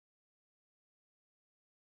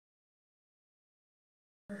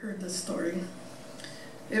I heard this story.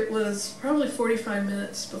 It was probably 45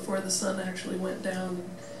 minutes before the sun actually went down.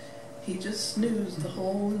 He just snoozed the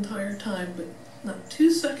whole entire time, but not 2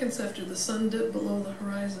 seconds after the sun dipped below the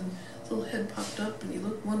horizon, his little head popped up and he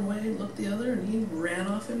looked one way and looked the other and he ran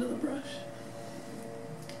off into the brush.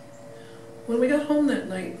 When we got home that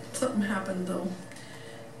night, something happened though.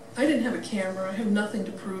 I didn't have a camera, I have nothing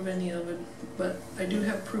to prove any of it, but I do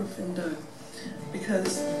have proof in Doug.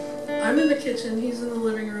 Because I'm in the kitchen, he's in the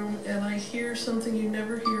living room, and I hear something you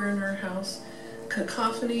never hear in our house.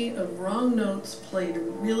 Cacophony of wrong notes played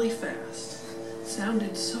really fast.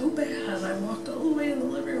 Sounded so bad. I walked all the way in the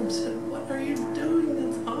living room and said, "What are you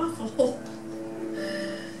doing? That's awful."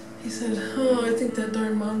 He said, "Oh, I think that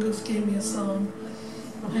darn Mongoose gave me a song."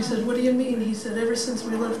 I said, "What do you mean?" He said, "Ever since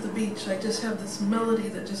we left the beach, I just have this melody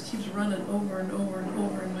that just keeps running over and over and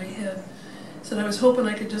over in my head." He said, "I was hoping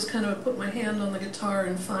I could just kind of put my hand on the guitar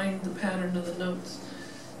and find the pattern of the notes."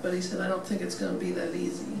 But he said, "I don't think it's going to be that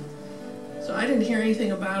easy." So I didn't hear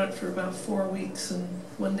anything about it for about 4 weeks, and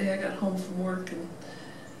one day I got home from work and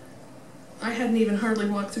I hadn't even hardly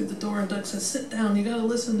walked through the door, and Doug said, "Sit down, you got to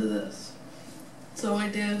listen to this." So I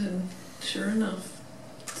did, and sure enough,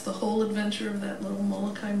 it's the whole adventure of that little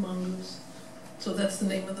Molokai mongoose. So that's the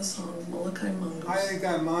name of the song, Molokai Mongoose. I think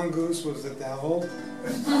that mongoose was the devil.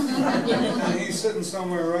 And he's sitting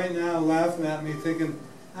somewhere right now laughing at me thinking,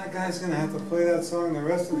 that guy's going to have to play that song the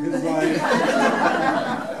rest of his life.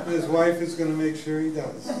 And his wife is going to make sure he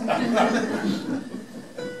does.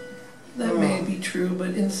 That may be true,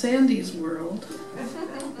 but in Sandy's world,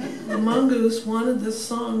 the mongoose wanted this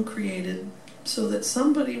song created so that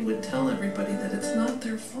somebody would tell everybody that it's not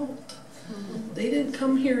their fault. They didn't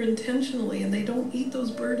come here intentionally, and they don't eat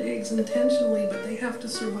those bird eggs intentionally, but they have to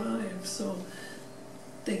survive, so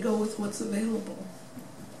they go with what's available.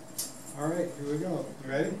 All right, here we go. You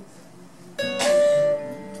ready?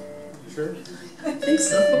 You sure? I think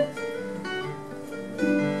so.